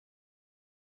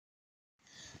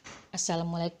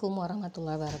Assalamualaikum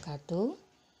warahmatullahi wabarakatuh.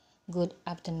 Good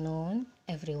afternoon,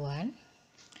 everyone.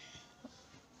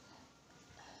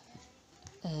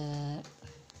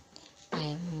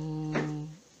 I'm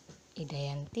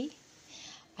Idayanti.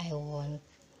 I want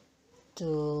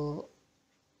to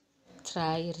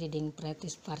try reading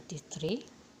practice part 3,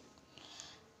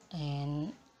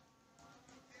 and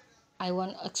I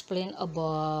want to explain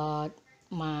about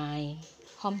my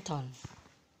hometown.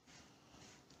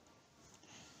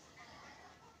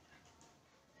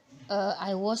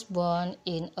 I was born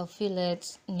in a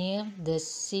village near the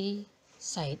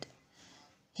seaside.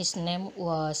 His name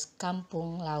was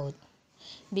Kampung, Laut.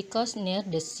 Because near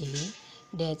the sea,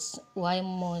 that's why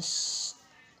most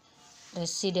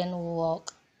residents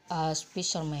work as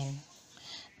fishermen.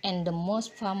 And the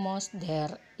most famous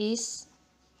there is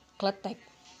kletek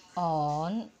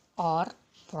on or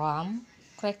from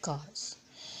crackers.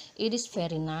 It is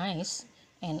very nice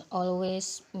and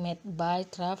always made by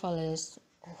travelers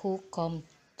who come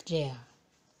there.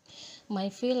 My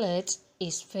village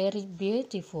is very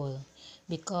beautiful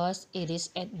because it is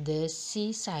at the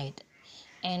seaside,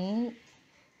 and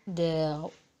there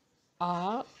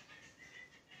are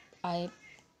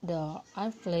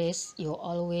places you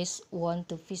always want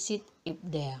to visit if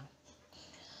there.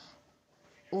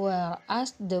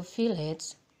 Whereas the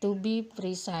village, to be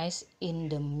precise, in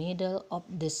the middle of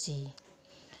the sea.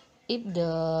 If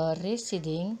the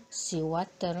receding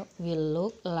seawater will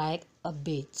look like a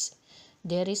beach,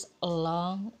 there is a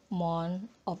long mound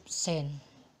of sand.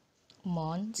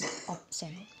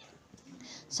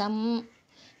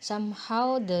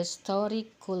 Somehow the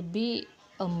story could be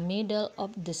a middle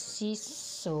of the sea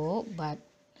show, but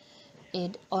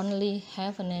it only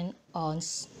happens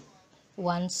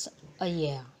once a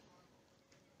year.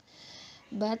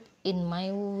 But in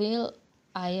my will,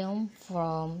 I am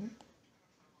from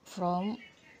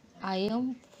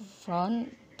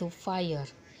to fire.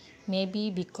 Maybe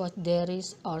because there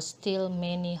are still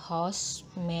many houses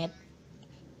made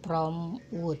from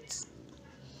woods.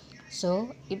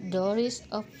 So if there is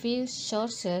a few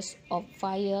sources of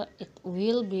fire, it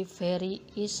will be very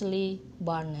easily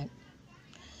burned.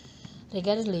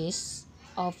 Regardless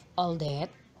of all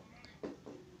that,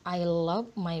 I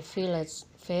love my village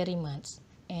very much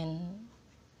and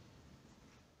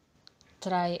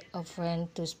try a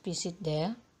friend to visit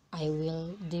there. I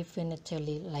will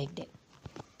definitely like that.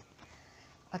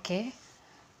 Okay,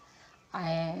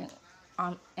 I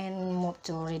and move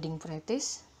to reading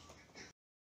practice.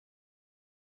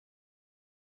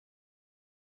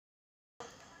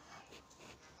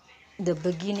 The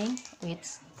beginning with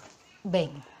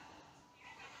bang.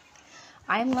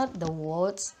 I'm not the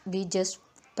world's biggest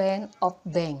fan of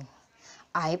bang.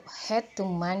 I've had too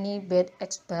many bad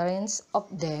experiences of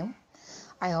them.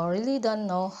 I really don't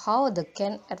know how they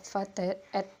can at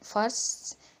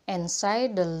first and say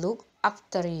they look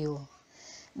after you.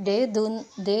 They don't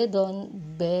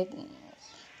beg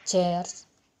chairs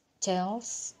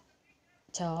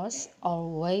or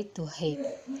wait to hate.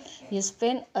 You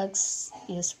spend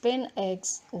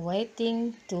eggs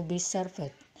waiting to be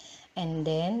served, and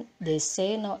then they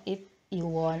say no if you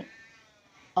want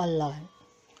a loan.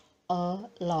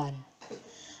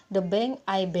 The bank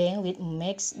I bank with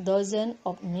makes dozens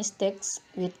of mistakes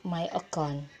with my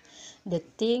account. The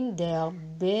thing they are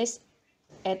best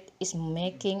at is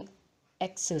making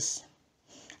excuses.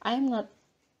 I'm not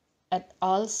at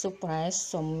all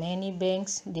surprised so many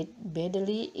banks did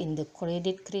badly in the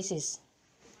credit crisis.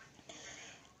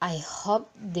 I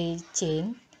hope they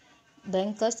change.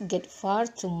 Bankers get far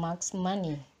too much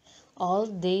money. All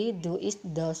they do is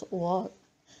does work.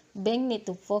 Banks need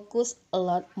to focus a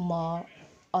lot more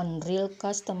on real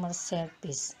customer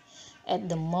service. At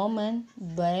the moment,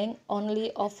 banks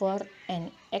only offer an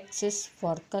access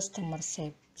for customer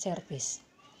service.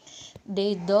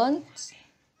 They don't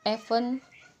even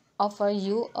offer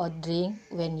you a drink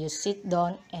when you sit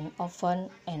down and open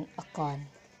an account.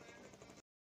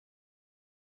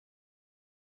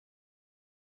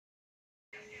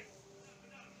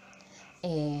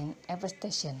 In every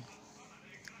station.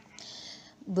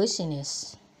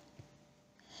 Business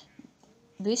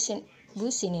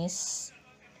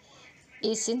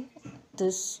isn't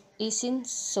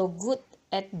so good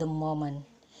at the moment.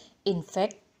 In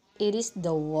fact, it is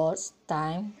the worst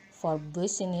time for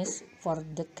business for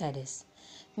decades.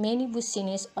 Many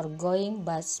businesses are going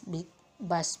bust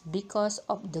because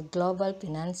of the global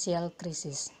financial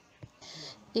crisis.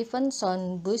 Even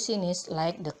some businesses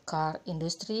like the car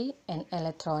industry and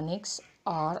electronics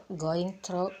are going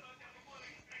through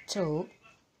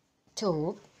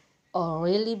a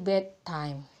really bad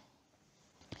time.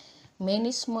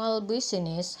 Many small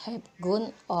businesses have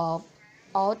gone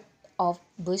out of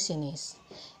business.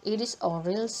 It is a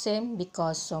real shame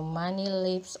because so many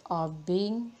lives are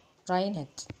being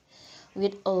ruined.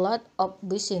 With a lot of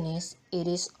business, it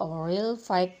is a real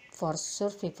fight for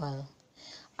survival.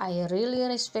 I really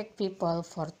respect people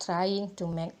for trying to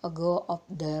make a go of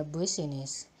their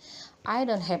business. I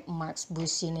don't have much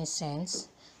business sense.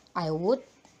 I would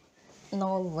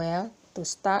know where to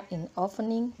start in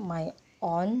opening my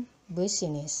own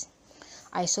business.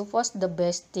 I suppose the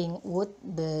best thing would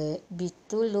be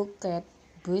to look at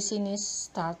business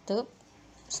startup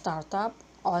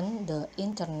on the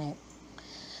internet.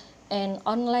 An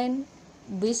online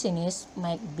business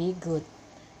might be good.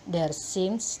 There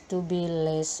seems to be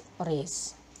less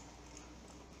risk.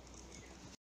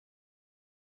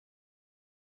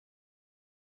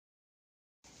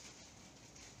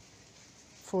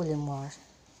 Furthermore,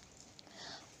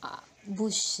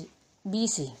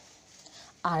 busy.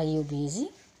 Are you busy?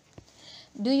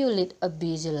 Do you lead a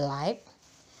busy life?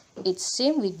 It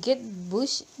seems we get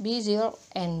busier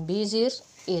and busier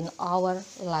in our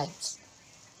lives.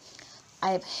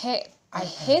 I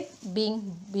hate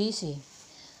being busy.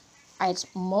 I'd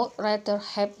much rather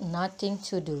have nothing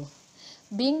to do.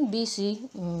 Being busy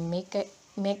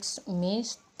makes me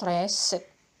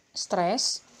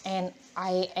stress, and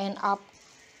I end up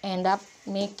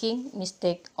making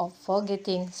mistake of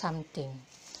forgetting something.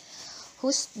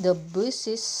 Who's the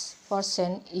busiest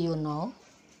person you know?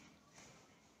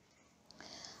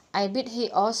 I bet he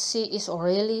or she is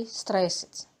really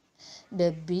stressed.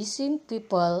 The busy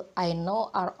people I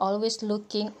know are always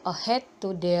looking ahead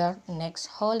to their next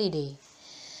holiday.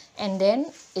 And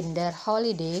then in their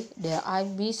holiday, they are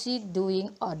busy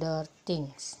doing other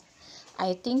things.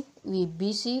 I think we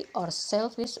busy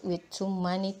ourselves with too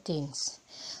many things.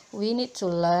 We need to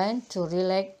learn to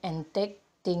relax and take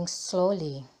things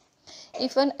slowly.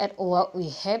 Even at work, we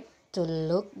have to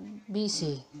look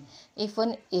busy,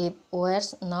 even if we're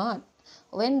not.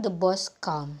 When the boss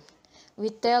comes, we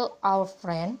tell our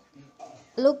friend,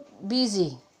 "Look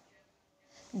busy."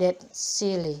 That's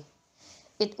silly.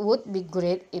 It would be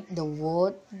great if the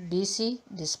word busy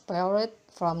disappeared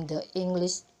from the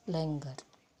English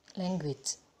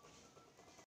language.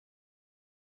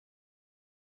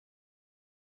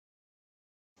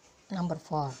 Number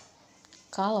 4.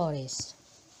 Calories.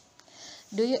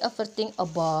 Do you ever think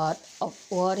about or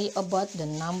worry about the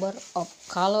number of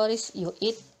calories you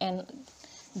eat and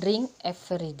drink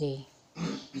every day?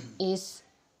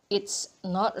 It's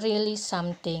not really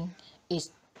something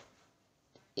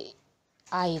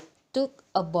I took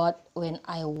about when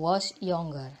I was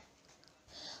younger.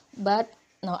 But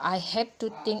now I have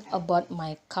to think about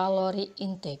my calorie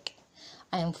intake.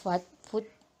 I'm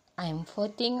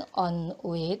putting on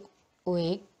weight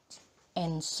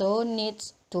and so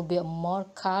needs to be more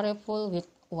careful with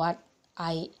what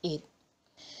I eat.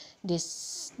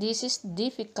 This is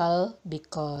difficult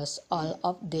because all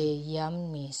of the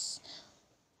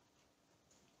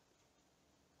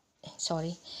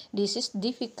This is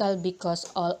difficult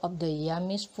because all of the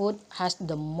yummiest food has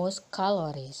the most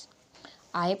calories.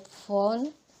 I've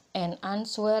found an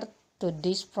answer to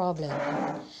this problem.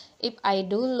 If I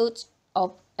do lots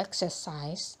of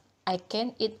exercise, I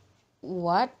can eat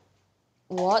what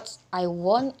I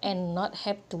want and not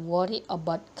have to worry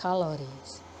about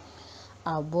calories.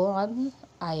 I burn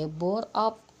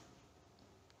up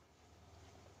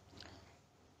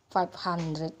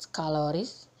 500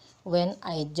 calories when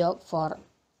I jog for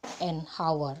an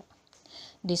hour.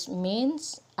 This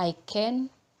means I can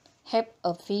have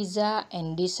a pizza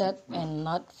and dessert and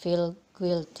not feel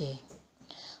guilty.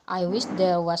 I wish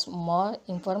there was more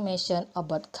information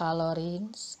about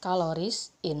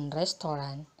calories in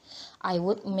restaurants. I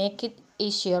would make it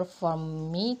easier for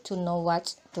me to know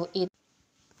what to eat.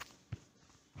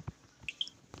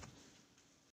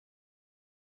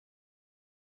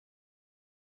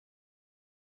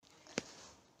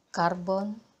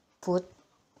 Carbon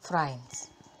footprints.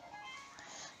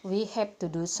 We have to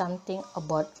do something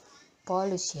about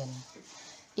pollution.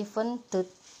 Even took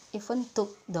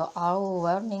the our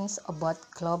warnings about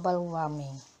global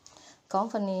warming.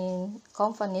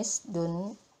 Companies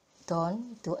don't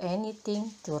do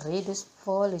anything to reduce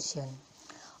pollution.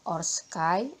 Our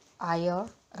sky, air,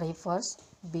 rivers,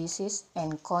 beaches,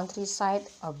 and countryside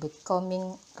are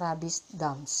becoming rubbish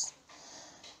dumps.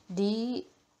 The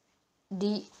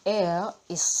the air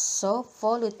is so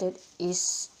polluted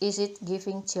is it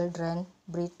giving children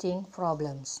breathing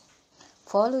problems.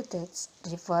 Polluted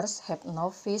rivers have no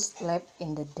fish left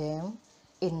in them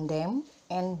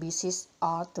and beaches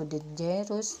are too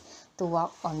dangerous to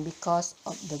walk on because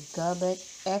of the garbage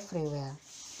everywhere.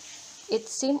 It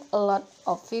seems a lot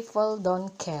of people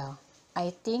don't care.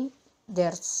 I think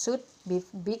there should be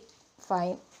big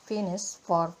fines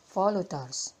for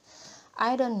polluters.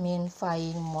 I don't mean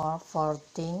paying more for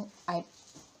things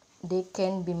they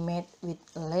can be made with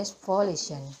less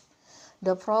pollution.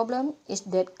 The problem is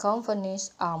that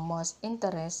companies are more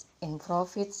interested in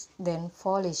profits than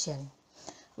pollution.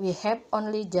 We have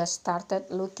only just started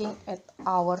looking at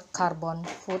our carbon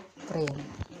footprint.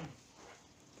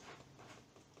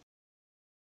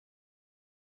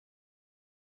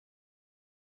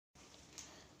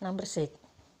 Number 6.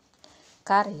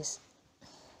 Careers.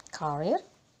 Career.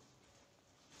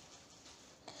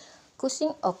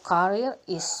 Choosing a career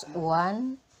is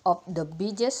one of the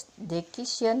biggest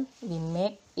decisions we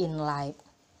make in life.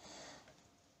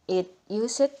 It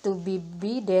used to be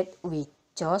that we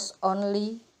chose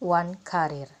only one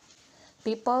career.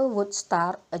 People would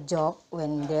start a job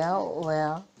when they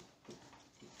were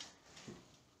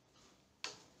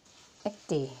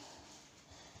 80,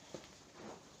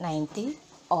 90,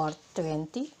 or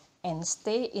 20 and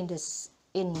stay in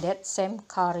that same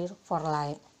career for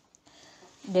life.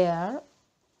 Their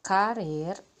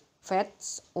career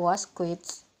path was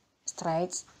quite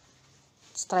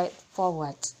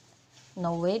straightforward.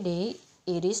 Nowadays,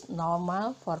 it is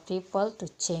normal for people to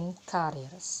change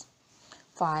careers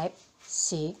 5,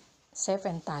 6,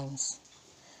 7 times.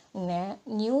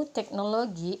 New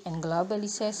technology and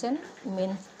globalization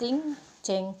mean things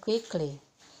change quickly.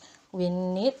 We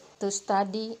need to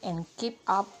study and keep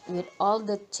up with all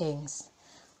the changes.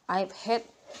 I've had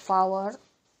power.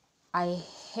 I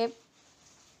have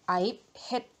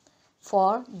had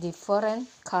 4 different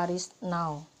careers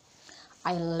now.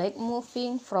 I like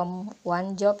moving from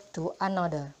one job to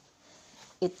another.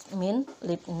 It means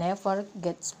life never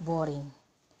gets boring.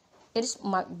 It's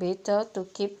much better to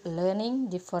keep learning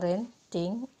different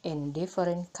things in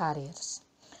different careers.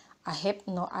 I have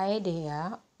no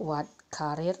idea what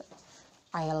career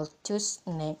I'll choose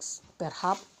next,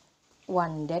 perhaps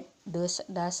one that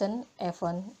doesn't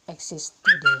even exist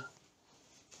today.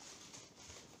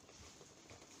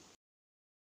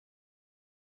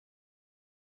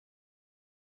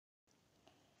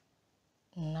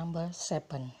 Number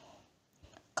 7.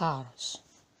 Cars.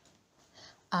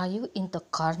 Are you into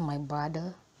cars, my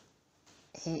brother?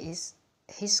 He's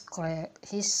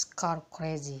car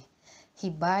crazy. He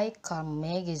buys car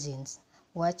magazines,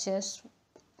 watches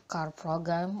car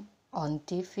program on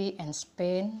TV and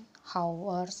spends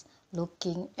hours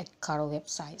looking at car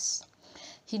websites.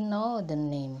 He knows the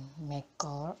name,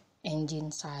 maker,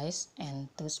 engine size, and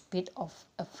the speed of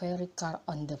every car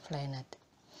on the planet.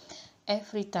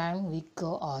 Every time we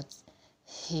go out,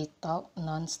 he talks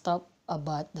non-stop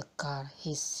about the car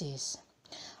he sees.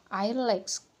 I like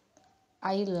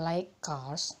I like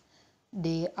cars.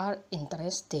 They are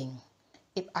interesting.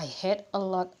 If I had a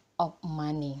lot of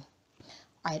money,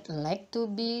 I'd like to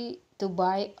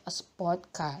buy a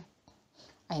sport car.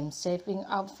 I'm saving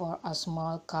up for a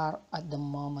small car at the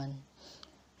moment.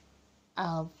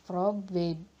 I'll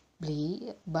probably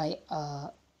buy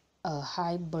a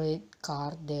hybrid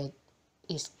car that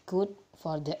is good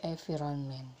for the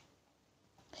environment.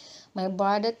 My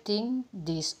brother thinks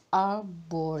these are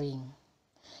boring.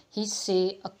 He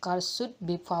says a car should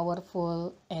be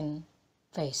powerful and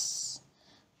fast.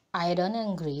 I don't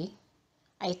agree.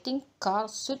 I think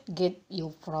cars should get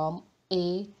you from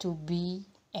A to B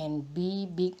and be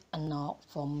big enough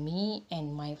for me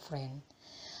and my friend.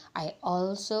 I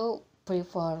also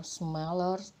prefer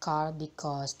smaller cars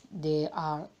because they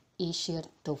are easier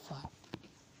to find.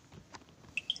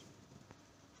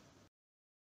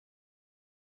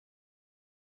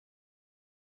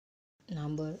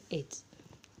 Number 8.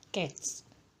 Cats.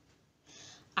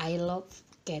 I love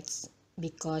cats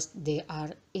because they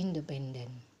are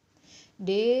independent.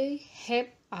 They help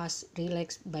us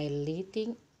relax by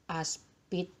letting us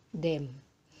pet them.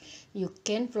 You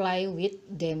can play with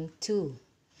them too.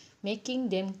 Making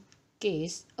them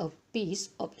kiss a piece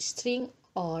of string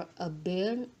or a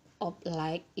band of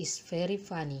light is very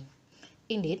funny,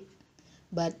 indeed.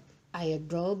 But a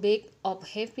drawback of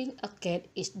having a cat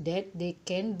is that they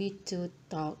can be too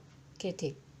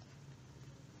talkative.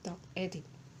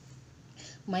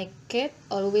 My cat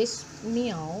always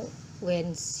meow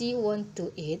when she wants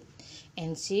to eat,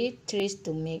 and she tries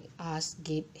to make us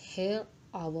give her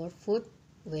our food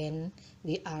when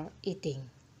we are eating,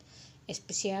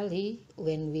 especially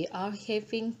when we are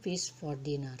having fish for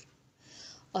dinner.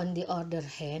 On the other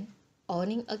hand,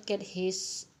 owning a cat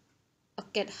has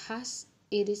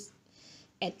its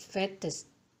advantages.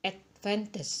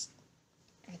 advantages.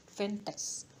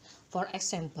 advantages. For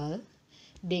example,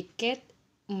 they catch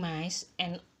mice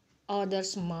and other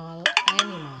small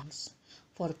animals.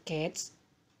 For cats,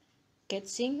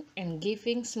 catching and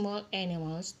giving small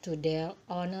animals to their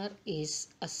owner is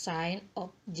a sign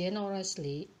of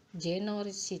generosity.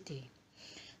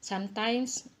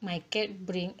 Sometimes my cat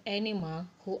brings animals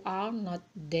who are not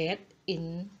dead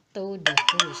into the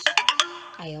house.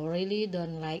 I really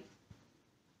don't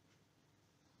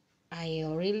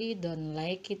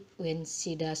like it when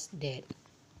she does that.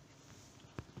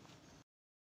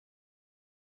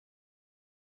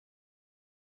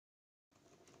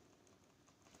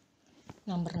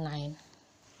 Number 9.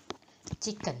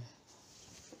 Chicken.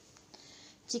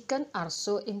 Chicken are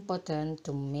so important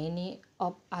to many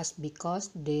of us because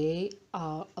they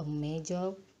are a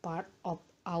major part of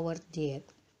our diet.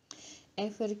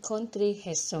 Every country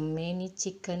has so many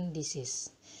chicken dishes,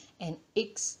 and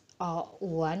eggs are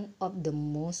one of the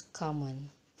most common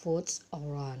foods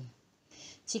around.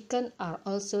 Chicken are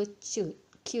also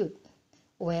cute.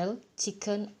 Well,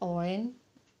 chicken aren't,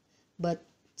 but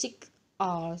chicks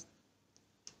are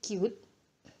cute,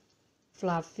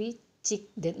 fluffy chick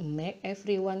that make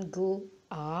everyone go,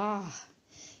 ah.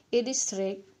 It is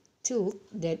right too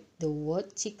that the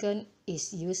word chicken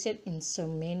is used in so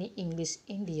many English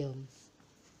idioms.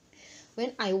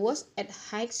 When I was at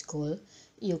high school,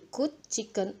 you could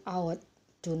chicken out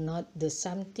to not do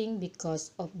something because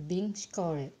of being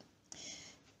scored.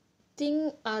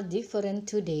 Things are different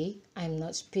today. I'm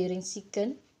not spearing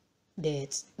chicken.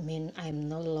 That means I'm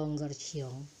no longer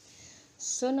young.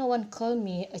 So no one call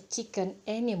me a chicken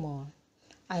anymore.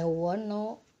 I won't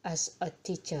know as a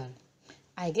teacher.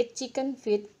 I get chicken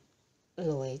feed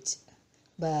Laut,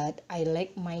 but I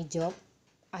like my job.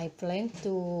 I plan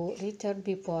to retire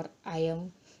before I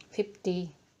am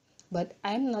 50, but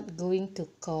I'm not going to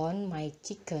count my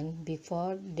chicken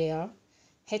before they're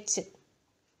hatched.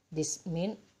 This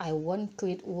means I won't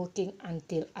quit working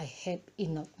until I have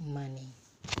enough money.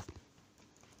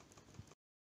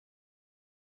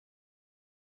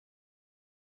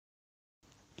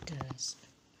 Thus,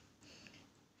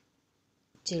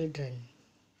 children.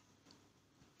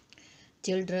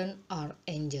 Children are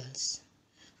angels.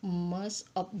 Most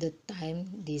of the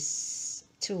time this is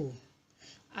true.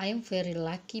 I am very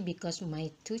lucky because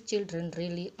my two children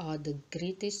really are the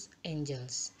greatest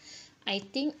angels. I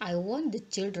think I won the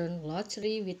children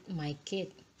lottery with my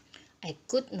kid. I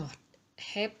could not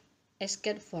have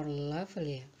asked for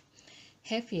lovelier,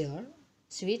 happier,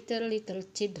 sweeter little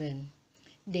children.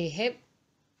 They have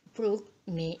brought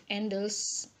me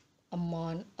endless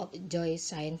amount of joy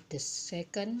since the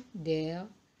second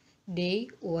they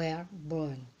were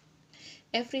born.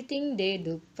 Everything they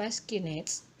do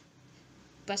fascinates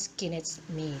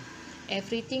me.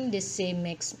 Everything they say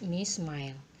makes me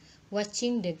smile.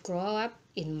 Watching them grow up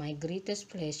is my greatest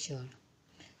pleasure.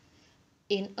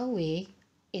 In a way,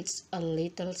 it's a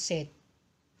little sad.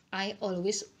 I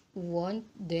always want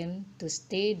them to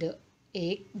stay the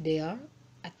age they are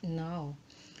at now.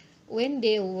 When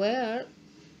they were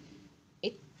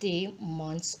 18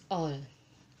 months old,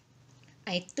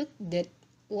 I took that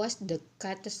was the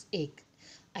cat's egg.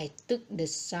 I took the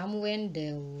some when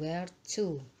they were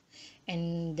 2,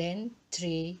 and then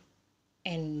 3,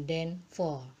 and then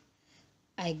 4.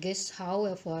 I guess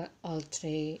however old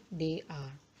they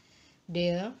are,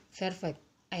 they're perfect.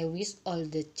 I wish all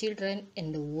the children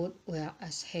in the world were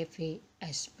as happy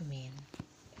as me.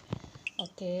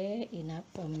 Okay, enough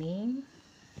for me.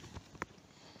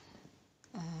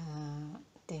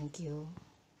 Thank you.